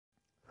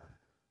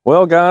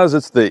Well, guys,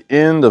 it's the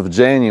end of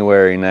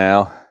January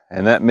now,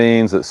 and that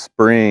means that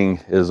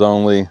spring is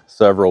only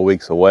several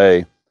weeks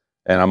away.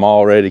 And I'm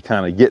already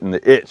kind of getting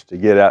the itch to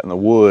get out in the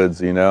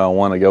woods. I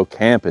want to go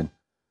camping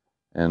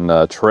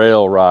and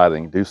trail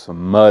riding, do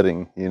some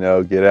mudding,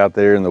 get out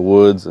there in the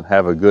woods and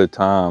have a good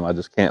time. I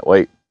just can't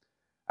wait.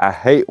 I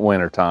hate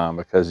wintertime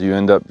because you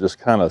end up just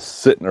kind of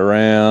sitting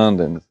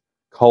around and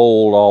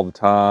cold all the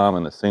time,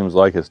 and it seems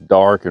like it's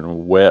dark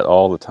and wet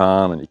all the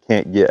time, and you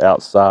can't get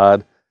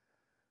outside.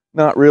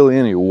 Not really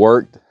any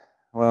work,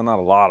 well, not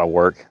a lot of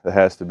work that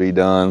has to be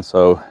done,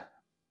 so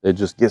it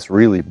just gets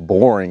really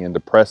boring and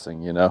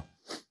depressing.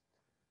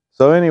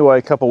 So anyway,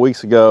 a couple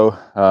weeks ago,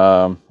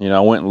 I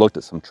went and looked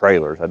at some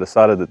trailers. I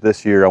decided that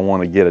this year I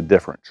want to get a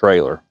different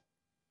trailer.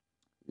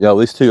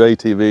 These two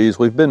ATVs,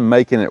 we've been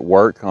making it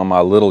work on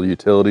my little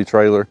utility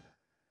trailer.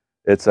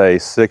 It's a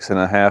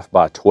 6.5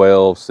 by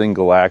 12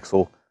 single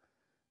axle.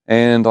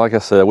 And like I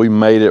said, we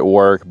made it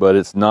work, but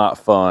it's not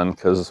fun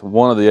because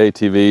one of the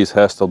ATVs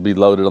has to be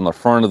loaded on the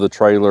front of the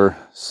trailer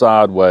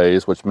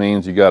sideways, which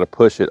means you got to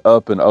push it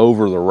up and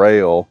over the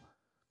rail.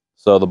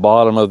 So the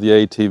bottom of the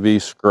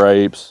ATV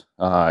scrapes.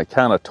 I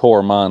kind of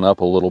tore mine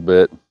up a little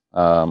bit.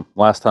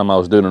 Last time I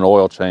was doing an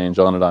oil change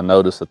on it, I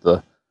noticed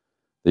that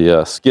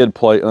the skid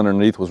plate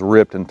underneath was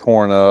ripped and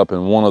torn up,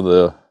 and one of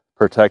the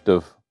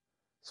protective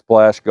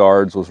splash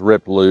guards was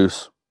ripped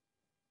loose.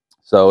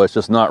 So it's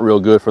just not real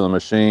good for the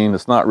machine.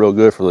 It's not real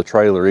good for the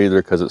trailer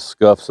either because it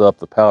scuffs up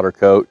the powder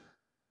coat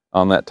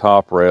on that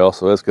top rail.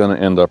 So it's going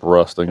to end up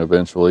rusting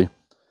eventually.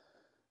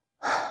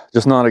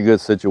 Just not a good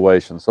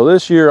situation. So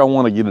this year I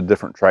want to get a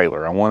different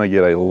trailer. I want to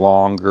get a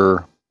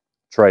longer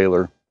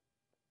trailer.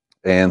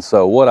 And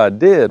so what I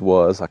did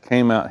was I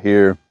came out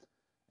here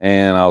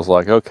and I was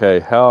like,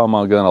 okay, how am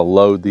I going to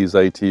load these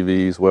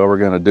ATVs? Well, we're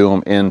going to do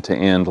them end to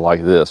end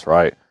like this,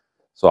 right?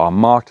 So I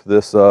mocked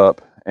this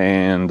up,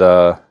 and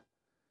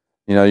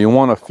you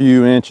want a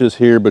few inches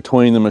here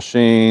between the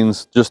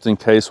machines just in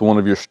case one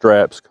of your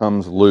straps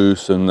comes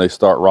loose and they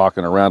start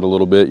rocking around a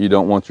little bit. You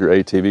don't want your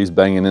ATVs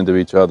banging into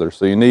each other.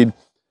 So you need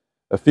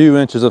a few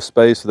inches of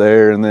space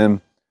there, and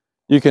then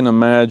you can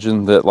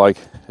imagine that, like,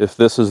 if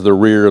this is the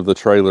rear of the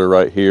trailer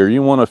right here,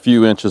 you want a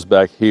few inches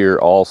back here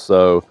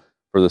also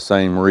for the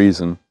same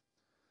reason.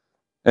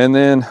 And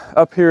then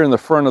up here in the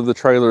front of the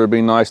trailer, it'd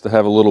be nice to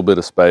have a little bit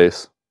of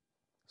space.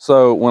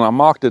 So when I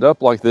mocked it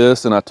up like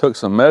this and I took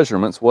some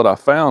measurements, what I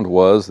found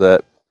was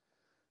that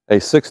a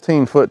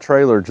 16-foot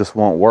trailer just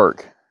won't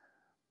work.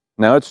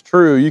 Now, it's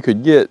true you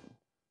could get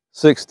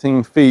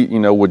 16 feet,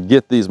 would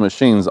get these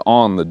machines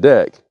on the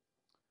deck,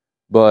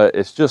 but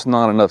it's just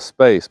not enough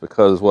space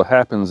because what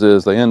happens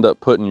is they end up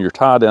putting your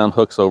tie-down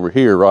hooks over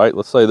here, right?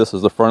 Let's say this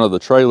is the front of the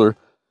trailer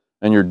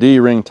and your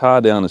D-ring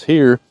tie-down is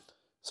here.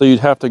 So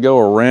you'd have to go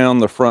around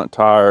the front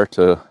tire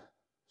to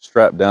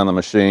strap down the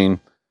machine,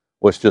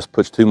 which just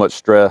puts too much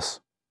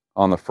stress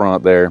on the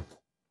front there.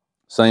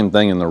 Same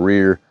thing in the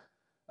rear.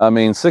 I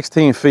mean,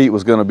 16 feet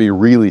was going to be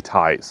really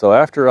tight. So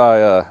after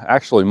I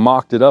actually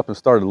mocked it up and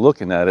started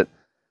looking at it,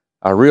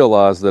 I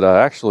realized that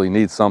I actually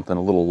need something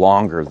a little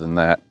longer than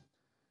that.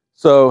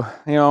 So,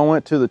 I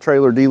went to the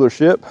trailer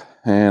dealership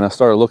and I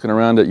started looking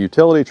around at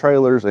utility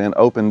trailers and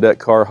open deck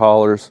car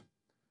haulers,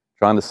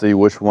 trying to see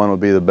which one would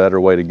be the better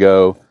way to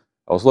go.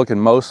 I was looking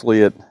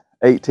mostly at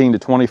 18 to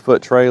 20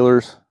 foot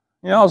trailers.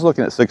 I was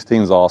looking at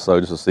 16s also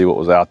just to see what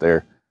was out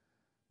there.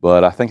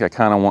 But I think I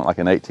kind of want like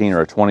an 18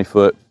 or a 20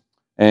 foot.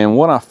 And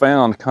what I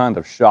found kind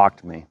of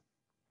shocked me.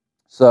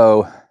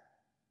 So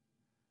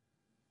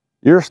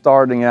you're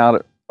starting out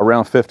at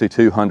around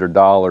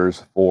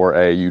 $5,200 for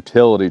a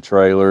utility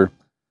trailer.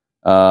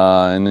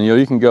 And then,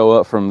 you can go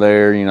up from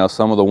there.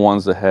 Some of the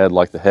ones that had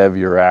like the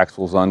heavier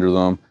axles under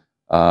them.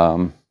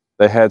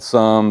 They had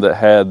some that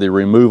had the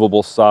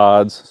removable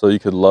sides, so you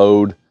could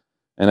load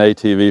an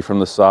ATV from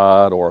the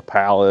side or a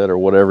pallet or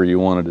whatever you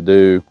wanted to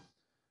do.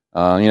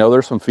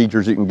 There's some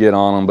features you can get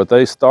on them, but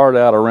they start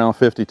out around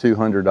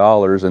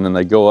 $5,200 and then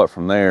they go up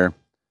from there.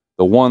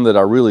 The one that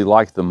I really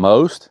liked the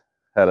most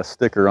had a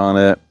sticker on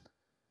it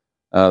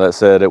that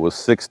said it was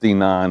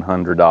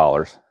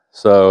 $6,900.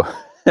 So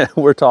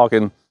we're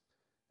talking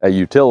a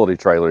utility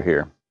trailer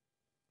here.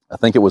 I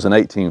think it was an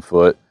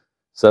 18-foot,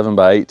 7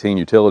 by 18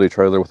 utility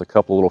trailer with a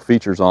couple little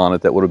features on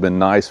it that would have been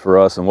nice for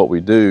us and what we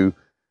do.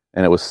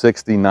 And it was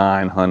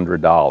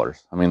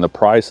 $6,900. I mean, the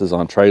prices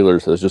on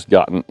trailers has just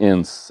gotten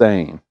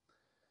insane.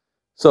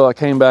 So I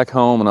came back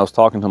home and I was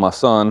talking to my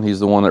son. He's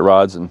the one that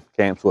rides and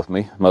camps with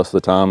me most of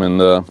the time.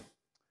 And I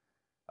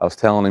was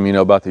telling him,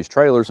 about these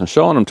trailers and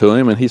showing them to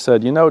him. And he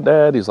said,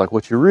 Dad, he's like,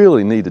 what you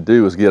really need to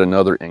do is get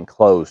another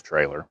enclosed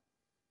trailer.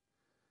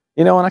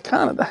 And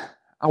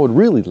I would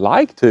really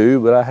like to,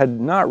 but I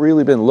had not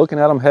really been looking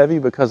at them heavy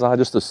because I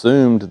just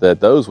assumed that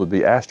those would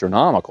be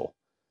astronomical.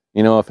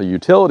 If a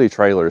utility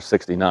trailer is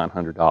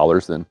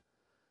 $6,900, then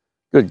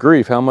good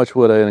grief, how much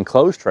would an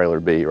enclosed trailer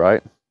be,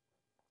 right?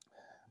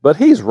 But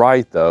he's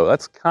right, though.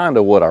 That's kind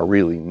of what I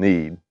really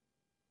need.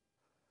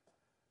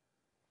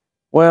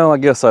 Well, I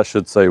guess I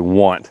should say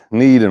want.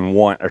 Need and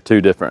want are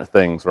two different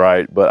things,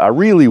 right? But I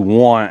really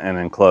want an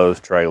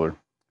enclosed trailer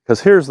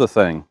Because here's the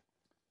thing.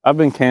 I've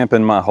been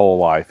camping my whole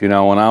life. You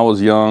know, when I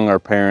was young, our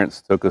parents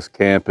took us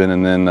camping,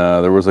 and then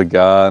there was a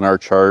guy in our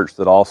church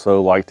that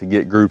also liked to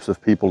get groups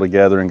of people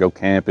together and go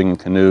camping and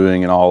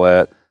canoeing and all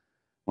that.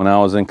 When I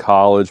was in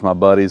college, my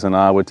buddies and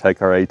I would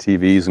take our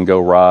ATVs and go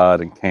ride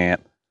and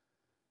camp.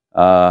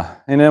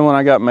 And then when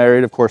I got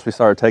married, of course, we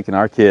started taking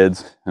our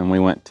kids and we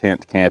went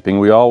tent camping.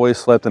 We always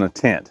slept in a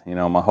tent, you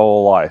know, my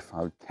whole life.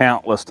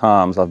 Countless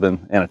times I've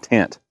been in a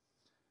tent.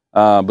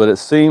 But it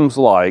seems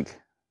like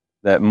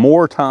that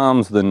more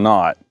times than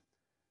not,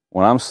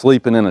 when I'm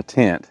sleeping in a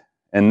tent,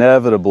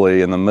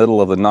 inevitably in the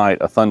middle of the night,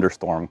 a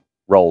thunderstorm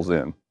rolls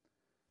in.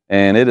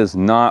 And it is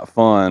not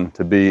fun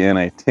to be in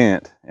a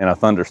tent in a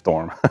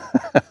thunderstorm.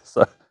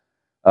 So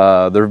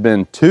there have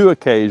been 2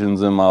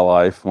 occasions in my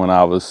life when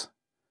I was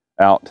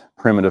out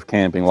primitive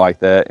camping like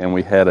that, and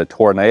we had a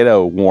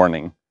tornado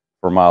warning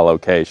for my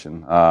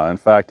location. In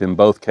fact, in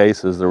both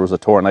cases, there was a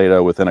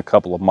tornado within a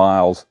couple of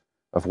miles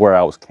of where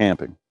I was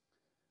camping.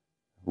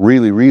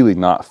 Really, really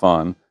not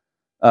fun.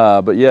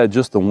 But yeah,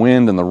 just the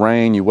wind and the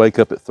rain. You wake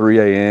up at 3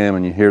 a.m.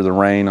 and you hear the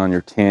rain on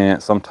your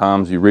tent.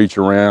 Sometimes you reach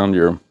around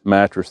your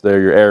mattress there,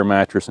 your air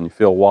mattress, and you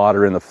feel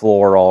water in the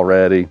floor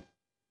already.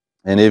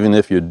 And even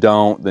if you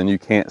don't, then you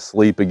can't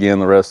sleep again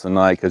the rest of the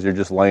night because you're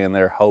just laying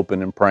there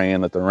hoping and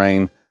praying that the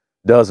rain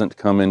doesn't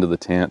come into the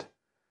tent.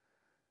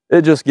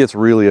 It just gets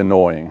really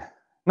annoying.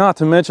 Not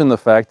to mention the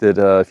fact that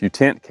if you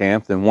tent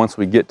camp, then once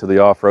we get to the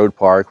off-road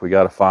park, we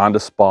got to find a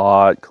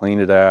spot, clean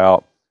it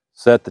out,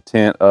 set the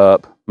tent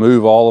up,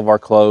 move all of our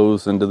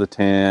clothes into the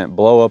tent,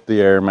 blow up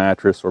the air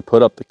mattress or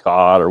put up the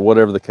cot or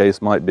whatever the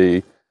case might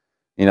be.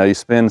 You know, you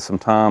spend some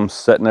time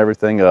setting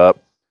everything up,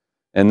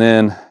 and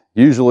then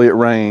usually it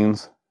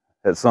rains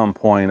at some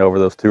point over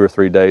those 2 or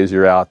 3 days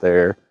you're out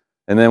there.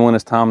 And then when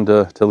it's time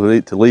to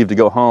leave to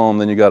go home,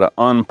 then you got to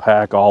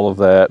unpack all of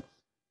that.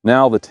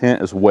 Now the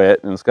tent is wet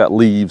and it's got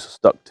leaves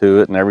stuck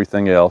to it and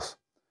everything else.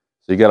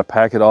 So you got to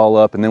pack it all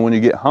up, and then when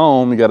you get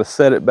home, you got to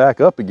set it back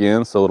up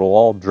again so it'll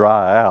all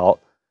dry out,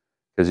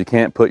 because you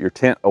can't put your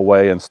tent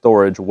away in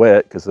storage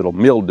wet because it'll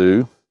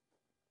mildew.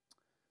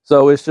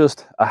 So it's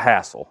just a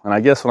hassle. And I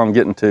guess what I'm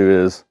getting to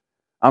is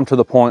I'm to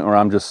the point where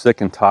I'm just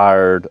sick and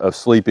tired of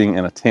sleeping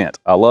in a tent.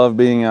 I love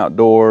being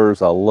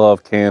outdoors. I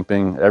love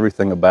camping,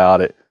 everything about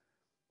it,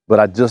 but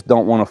I just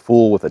don't want to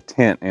fool with a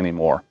tent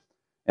anymore.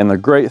 And the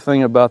great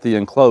thing about the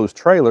enclosed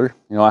trailer,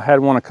 you know, I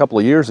had one a couple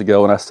of years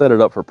ago and I set it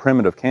up for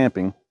primitive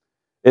camping.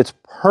 It's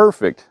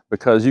perfect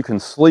because you can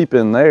sleep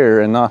in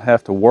there and not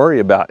have to worry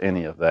about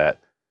any of that.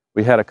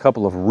 We had a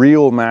couple of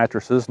real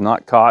mattresses,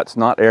 not cots,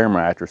 not air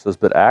mattresses,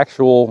 but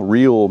actual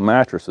real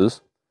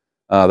mattresses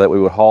that we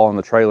would haul in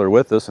the trailer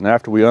with us. And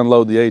after we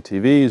unload the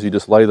ATVs, you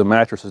just lay the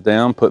mattresses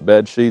down, put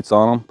bed sheets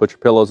on them, put your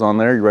pillows on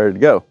there, you're ready to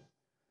go.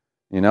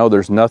 You know,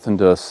 there's nothing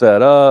to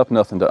set up,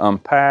 nothing to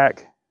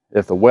unpack.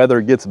 If the weather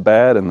gets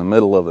bad in the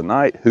middle of the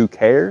night, who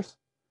cares?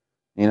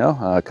 You know,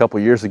 a couple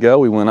years ago,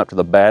 we went up to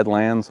the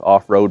Badlands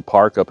off-road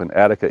park up in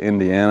Attica,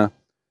 Indiana.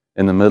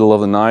 In the middle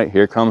of the night,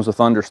 here comes a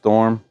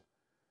thunderstorm.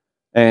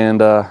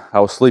 And I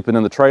was sleeping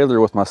in the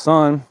trailer with my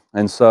son,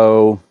 and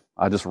so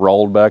I just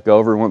rolled back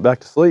over and went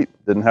back to sleep.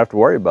 Didn't have to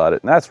worry about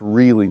it, and that's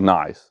really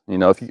nice. You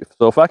know,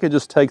 if I could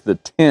just take the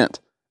tent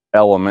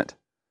element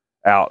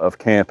out of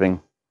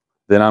camping,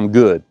 then I'm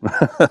good.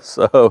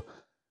 So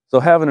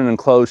having an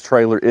enclosed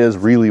trailer is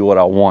really what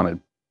I wanted.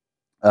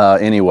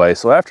 Anyway,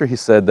 so after he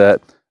said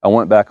that, I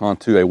went back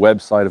onto a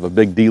website of a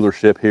big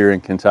dealership here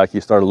in Kentucky,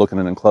 started looking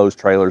at enclosed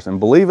trailers, and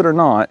believe it or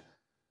not,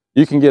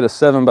 you can get a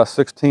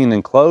 7x16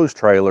 enclosed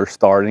trailer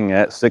starting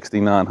at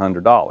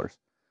 $6,900.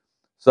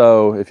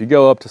 So if you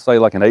go up to say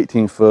like an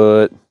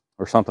 18-foot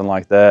or something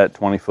like that,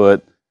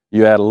 20-foot,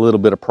 you add a little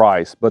bit of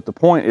price. But the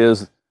point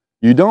is,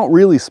 you don't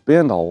really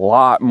spend a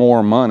lot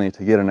more money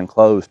to get an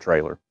enclosed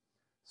trailer.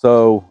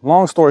 So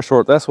long story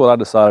short, that's what I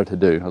decided to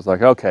do. I was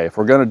like, okay, if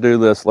we're gonna do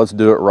this, let's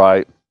do it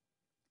right.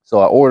 So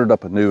I ordered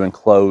up a new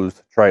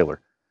enclosed trailer.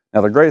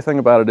 Now the great thing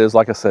about it is,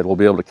 like I said, we'll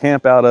be able to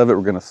camp out of it.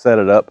 We're gonna set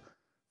it up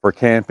for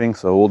camping,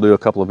 so we'll do a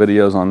couple of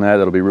videos on that.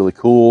 That'll be really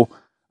cool.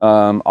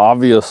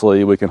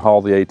 Obviously, we can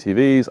haul the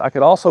ATVs. I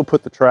could also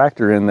put the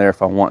tractor in there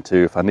if I want to.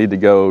 If I need to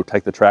go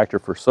take the tractor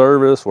for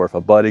service, or if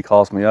a buddy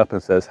calls me up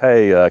and says,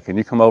 hey, can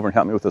you come over and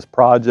help me with this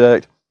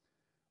project?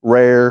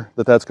 Rare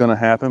that that's gonna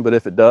happen, but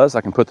if it does,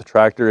 I can put the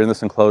tractor in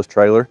this enclosed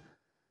trailer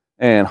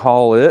and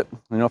haul it.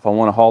 You know, if I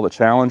wanna haul the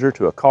Challenger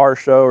to a car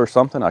show or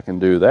something, I can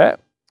do that.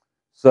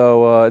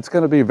 So it's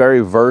going to be very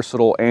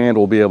versatile, and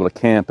we'll be able to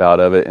camp out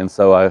of it. And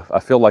so I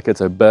feel like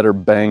it's a better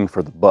bang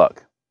for the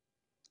buck.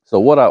 So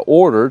what I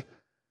ordered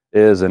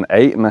is an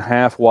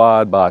 8.5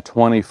 wide by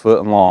 20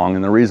 foot long.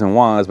 And the reason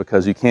why is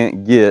because you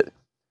can't get,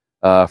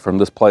 from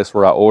this place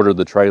where I ordered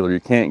the trailer,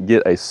 you can't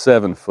get a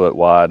 7 foot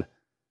wide,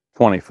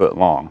 20 foot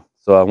long.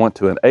 So I went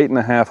to an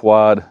 8.5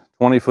 wide,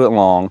 20 foot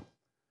long.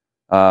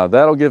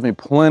 That'll give me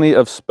plenty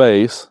of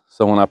space.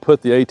 So when I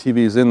put the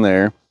ATVs in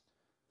there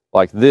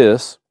like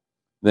this,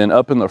 then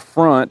up in the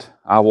front,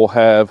 I will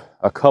have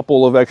a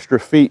couple of extra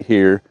feet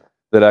here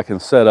that I can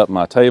set up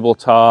my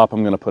tabletop.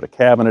 I'm gonna put a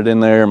cabinet in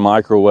there,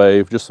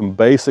 microwave, just some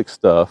basic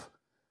stuff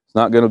It's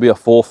not going to be a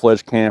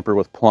full-fledged camper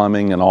with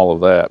plumbing and all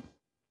of that,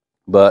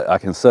 but I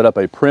can set up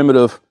a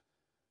primitive,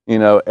 you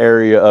know,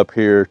 area up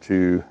here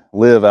to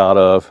live out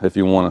of, if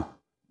you want to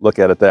look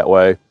at it that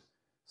way.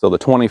 So the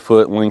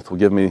 20-foot length will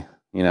give me,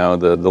 you know,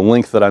 the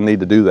length that I need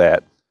to do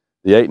that.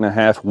 The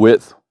 8.5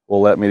 width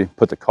will let me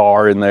put the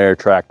car in there,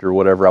 tractor,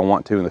 whatever I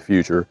want to in the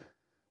future.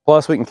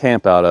 Plus we can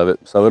camp out of it,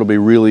 so it'll be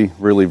really,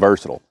 really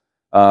versatile.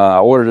 I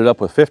ordered it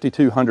up with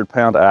 5,200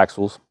 pound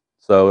axles,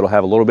 so it'll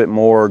have a little bit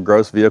more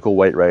gross vehicle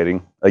weight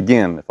rating.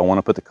 Again, if I want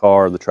to put the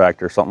car, the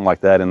tractor, something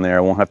like that in there,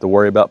 I won't have to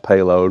worry about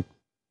payload.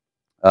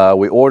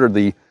 We ordered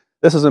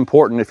this is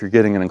important if you're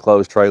getting an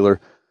enclosed trailer.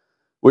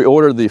 We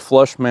ordered the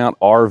flush mount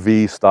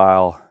RV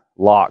style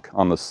lock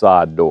on the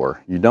side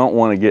door. You don't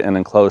want to get an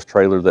enclosed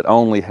trailer that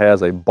only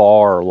has a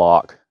bar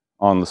lock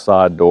on the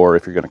side door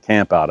if you're going to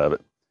camp out of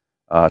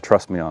it.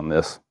 Trust me on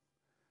this.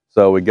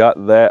 So we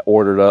got that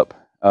ordered up.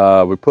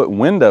 We put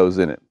windows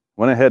in it.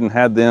 Went ahead and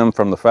had them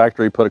from the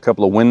factory, put a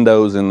couple of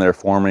windows in there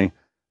for me.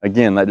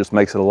 Again, that just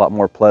makes it a lot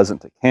more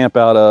pleasant to camp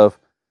out of.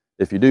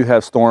 If you do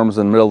have storms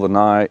in the middle of the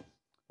night,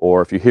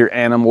 or if you hear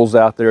animals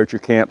out there at your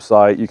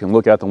campsite, you can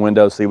look out the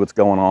window, see what's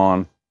going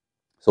on.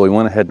 So we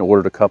went ahead and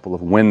ordered a couple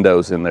of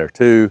windows in there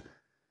too.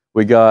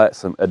 We got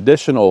some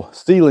additional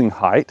ceiling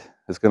height.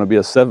 It's going to be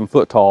a 7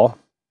 foot tall.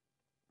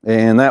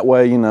 And that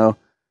way, you know,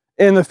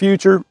 in the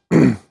future,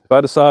 if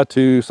I decide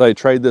to, say,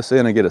 trade this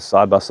in and get a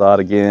side-by-side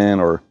again,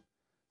 or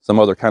some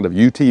other kind of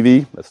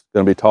UTV that's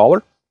going to be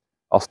taller,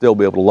 I'll still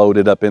be able to load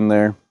it up in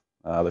there.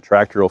 The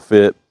tractor will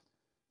fit,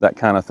 that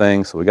kind of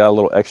thing. So we got a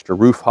little extra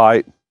roof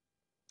height.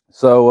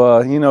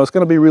 So, you know, it's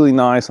going to be really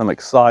nice. I'm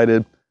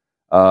excited.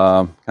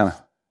 Kind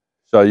of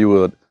show you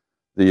what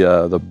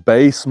the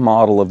base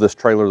model of this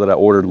trailer that I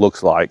ordered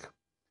looks like.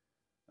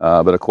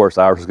 But of course,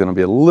 ours is going to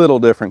be a little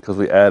different because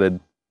we added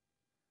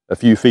a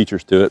few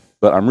features to it.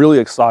 But I'm really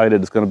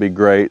excited. It's going to be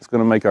great. It's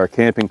going to make our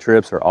camping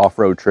trips or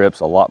off-road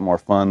trips a lot more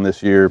fun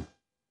this year.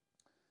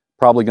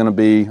 Probably going to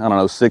be, I don't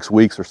know, 6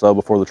 weeks or so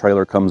before the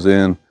trailer comes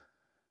in.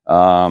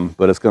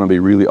 But it's going to be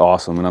really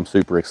awesome, and I'm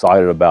super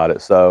excited about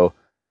it. So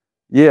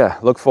yeah,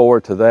 look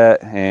forward to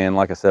that. And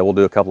like I said, we'll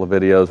do a couple of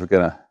videos. We're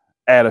going to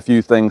add a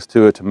few things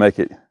to it to make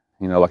it,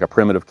 you know, like a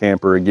primitive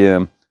camper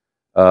again.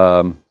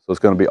 So it's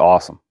going to be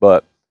awesome.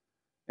 But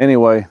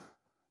anyway,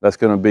 that's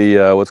going to be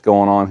what's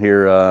going on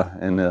here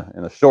in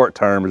the short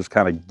term, just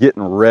kind of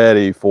getting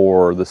ready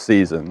for the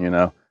season. You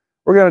know,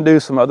 we're going to do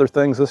some other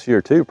things this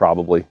year too,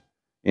 probably,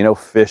 you know,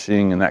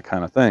 fishing and that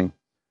kind of thing.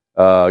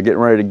 Getting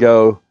ready to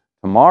go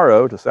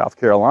tomorrow to South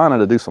Carolina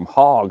to do some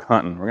hog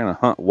hunting. We're going to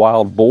hunt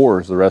wild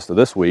boars the rest of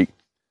this week.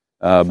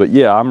 But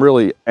yeah, I'm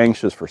really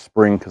anxious for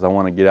spring because I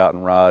want to get out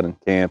and ride and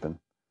camp and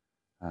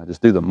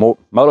just do the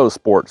moto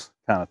sports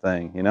kind of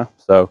thing, you know.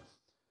 So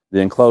the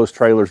enclosed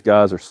trailers,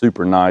 guys, are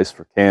super nice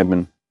for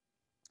camping,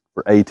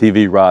 for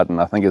ATV riding.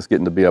 I think it's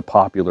getting to be a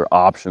popular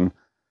option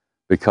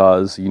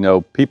because, you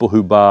know, people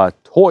who buy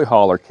toy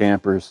hauler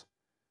campers,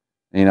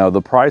 you know,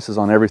 the prices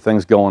on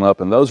everything's going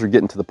up, and those are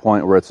getting to the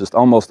point where it's just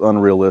almost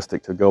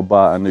unrealistic to go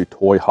buy a new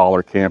toy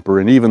hauler camper,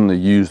 and even the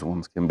used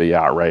ones can be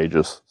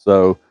outrageous.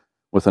 So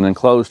with an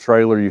enclosed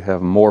trailer, you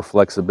have more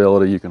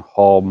flexibility. You can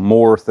haul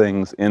more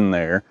things in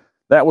there.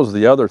 That was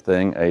the other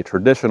thing, a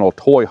traditional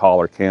toy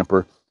hauler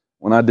camper.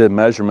 When I did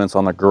measurements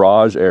on the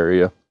garage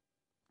area,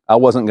 I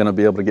wasn't going to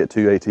be able to get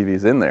 2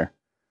 ATVs in there,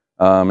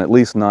 at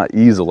least not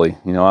easily.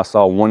 You know, I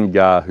saw one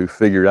guy who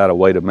figured out a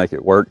way to make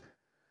it work,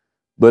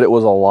 but it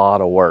was a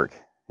lot of work.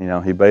 You know,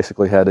 he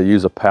basically had to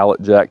use a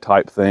pallet jack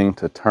type thing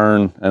to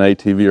turn an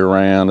ATV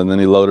around, and then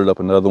he loaded up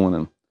another one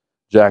and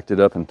jacked it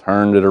up and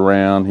turned it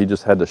around. He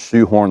just had to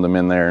shoehorn them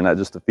in there, and that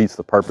just defeats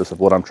the purpose of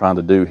what I'm trying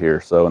to do here.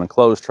 So an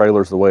enclosed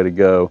trailer is the way to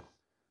go,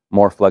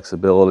 more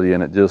flexibility,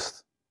 and it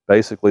just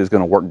basically is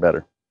going to work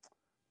better.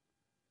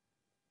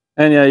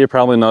 And yeah, you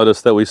probably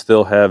noticed that we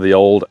still have the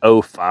old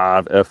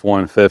 05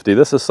 F-150.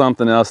 This is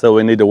something else that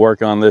we need to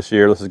work on this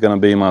year. This is going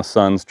to be my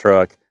son's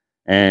truck,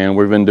 and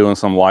we've been doing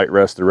some light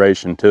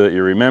restoration to it.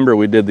 You remember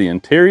we did the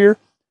interior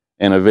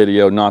in a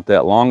video not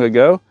that long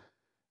ago,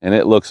 and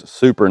it looks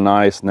super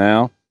nice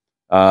now.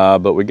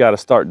 But we got to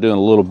start doing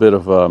a little bit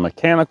of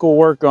mechanical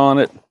work on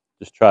it,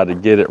 just try to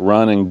get it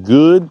running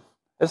good.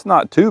 It's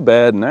not too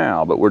bad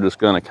now, but we're just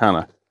going to kind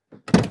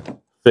of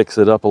fix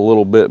it up a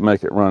little bit,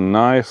 make it run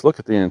nice. Look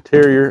at the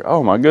interior.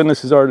 Oh my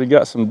goodness, he's already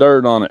got some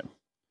dirt on it.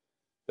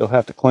 He'll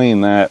have to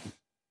clean that.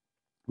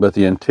 But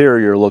the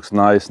interior looks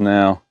nice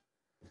now.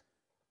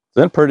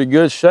 It's in pretty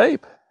good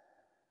shape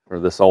for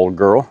this old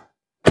girl.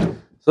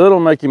 So it'll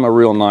make him a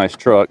real nice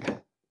truck.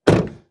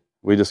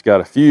 We just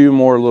got a few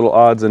more little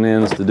odds and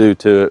ends to do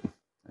to it,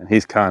 and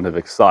he's kind of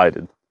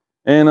excited.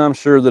 And I'm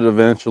sure that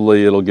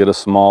eventually it'll get a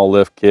small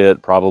lift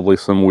kit, probably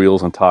some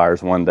wheels and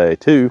tires one day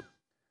too.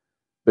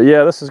 But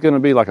yeah, this is going to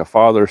be like a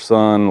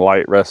father-son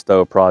light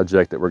resto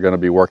project that we're going to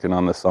be working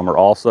on this summer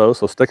also,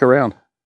 so stick around.